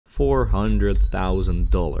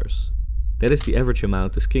$400,000. That is the average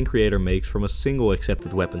amount the skin creator makes from a single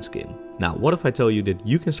accepted weapon skin. Now, what if I tell you that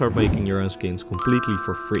you can start making your own skins completely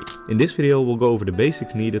for free? In this video, we'll go over the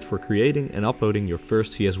basics needed for creating and uploading your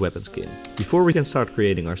first CS weapon skin. Before we can start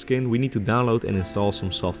creating our skin, we need to download and install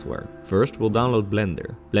some software. First, we'll download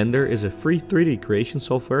Blender. Blender is a free 3D creation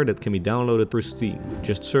software that can be downloaded through Steam.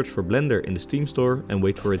 Just search for Blender in the Steam store and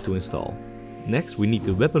wait for it to install. Next, we need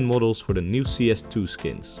the weapon models for the new CS2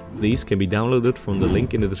 skins. These can be downloaded from the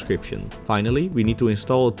link in the description. Finally, we need to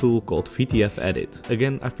install a tool called VTFEdit.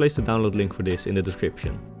 Again, I've placed the download link for this in the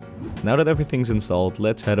description. Now that everything's installed,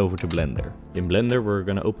 let's head over to Blender. In Blender, we're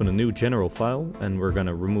gonna open a new general file and we're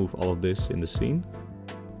gonna remove all of this in the scene.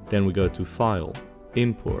 Then we go to File,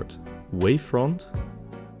 Import, Wavefront.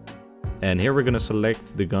 And here we're gonna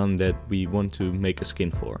select the gun that we want to make a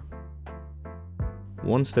skin for.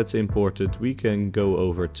 Once that's imported, we can go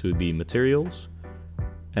over to the materials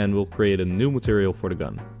and we'll create a new material for the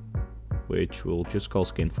gun, which we'll just call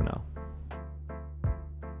skin for now.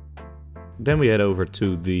 Then we head over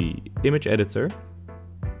to the image editor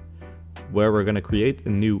where we're gonna create a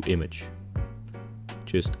new image.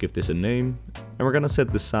 Just give this a name and we're gonna set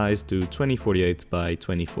the size to 2048 by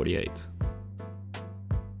 2048.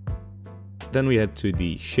 Then we head to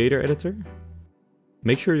the shader editor.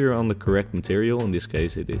 Make sure you're on the correct material, in this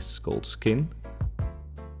case it is called skin.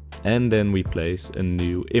 And then we place a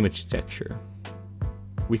new image texture.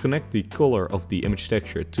 We connect the color of the image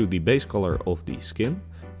texture to the base color of the skin.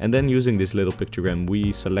 And then using this little pictogram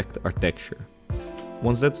we select our texture.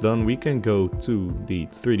 Once that's done, we can go to the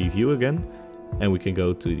 3D view again. And we can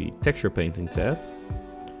go to the texture painting tab,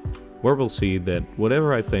 where we'll see that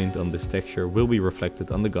whatever I paint on this texture will be reflected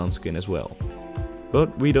on the gun skin as well.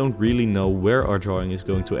 But we don't really know where our drawing is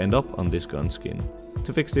going to end up on this gun skin.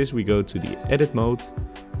 To fix this, we go to the edit mode,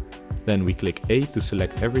 then we click A to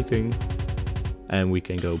select everything, and we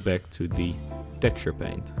can go back to the texture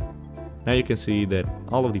paint. Now you can see that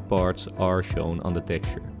all of the parts are shown on the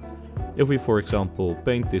texture. If we, for example,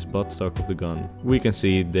 paint this buttstock of the gun, we can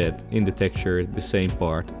see that in the texture the same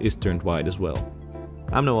part is turned white as well.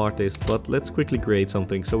 I'm no artist, but let's quickly create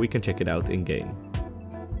something so we can check it out in game.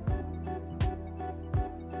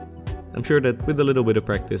 I'm sure that with a little bit of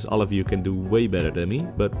practice all of you can do way better than me,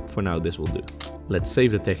 but for now this will do. Let's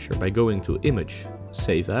save the texture by going to Image,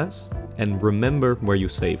 Save As, and remember where you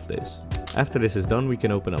saved this. After this is done, we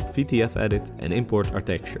can open up VTFEdit and import our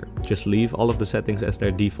texture. Just leave all of the settings as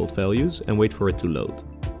their default values and wait for it to load.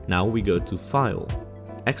 Now we go to File,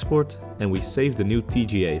 Export, and we save the new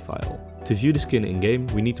TGA file. To view the skin in game,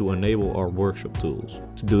 we need to enable our workshop tools.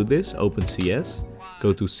 To do this, open CS,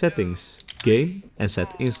 go to Settings, Game, and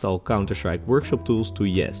set Install Counter-Strike Workshop Tools to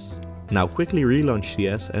Yes. Now quickly relaunch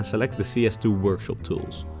CS and select the CS2 Workshop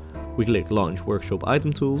Tools. We click Launch Workshop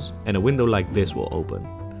Item Tools and a window like this will open.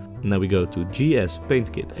 Now we go to GS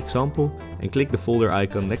Paint Kit Example and click the folder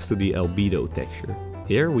icon next to the albedo texture.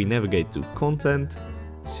 Here we navigate to Content,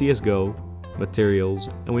 CSGO, Materials,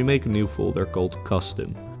 and we make a new folder called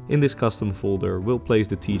Custom. In this custom folder, we'll place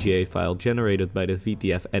the TGA file generated by the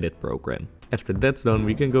VTFEdit program. After that's done,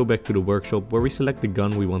 we can go back to the workshop where we select the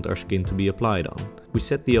gun we want our skin to be applied on. We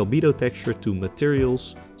set the albedo texture to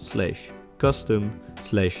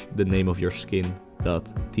materials/custom/the name of your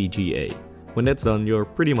skin.tga. When that's done, you're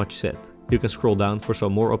pretty much set. You can scroll down for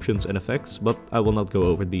some more options and effects, but I will not go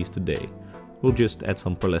over these today. We'll just add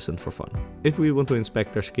some per lesson for fun. If we want to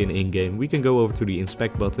inspect our skin in-game, we can go over to the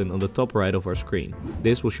inspect button on the top right of our screen.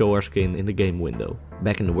 This will show our skin in the game window.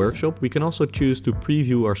 Back in the workshop, we can also choose to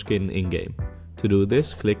preview our skin in-game. To do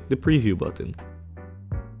this, click the preview button.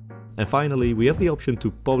 And finally, we have the option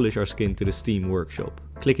to publish our skin to the Steam workshop.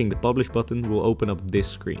 Clicking the publish button will open up this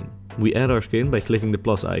screen. We add our skin by clicking the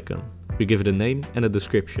plus icon. We give it a name and a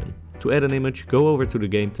description. To add an image, go over to the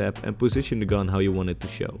Game tab and position the gun how you want it to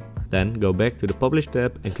show. Then go back to the Publish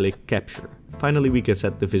tab and click Capture. Finally, we can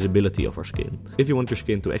set the visibility of our skin. If you want your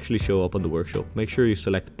skin to actually show up on the workshop, make sure you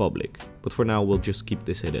select Public. But for now, we'll just keep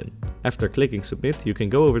this hidden. After clicking Submit, you can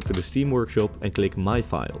go over to the Steam workshop and click My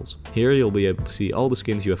Files. Here you'll be able to see all the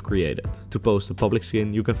skins you have created. To post a public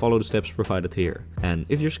skin, you can follow the steps provided here. And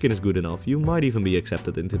if your skin is good enough, you might even be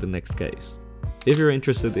accepted into the next case. If you're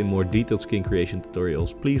interested in more detailed skin creation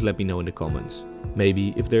tutorials, please let me know in the comments.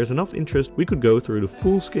 Maybe, if there's enough interest, we could go through the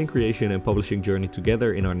full skin creation and publishing journey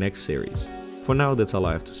together in our next series. For now, that's all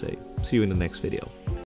I have to say. See you in the next video.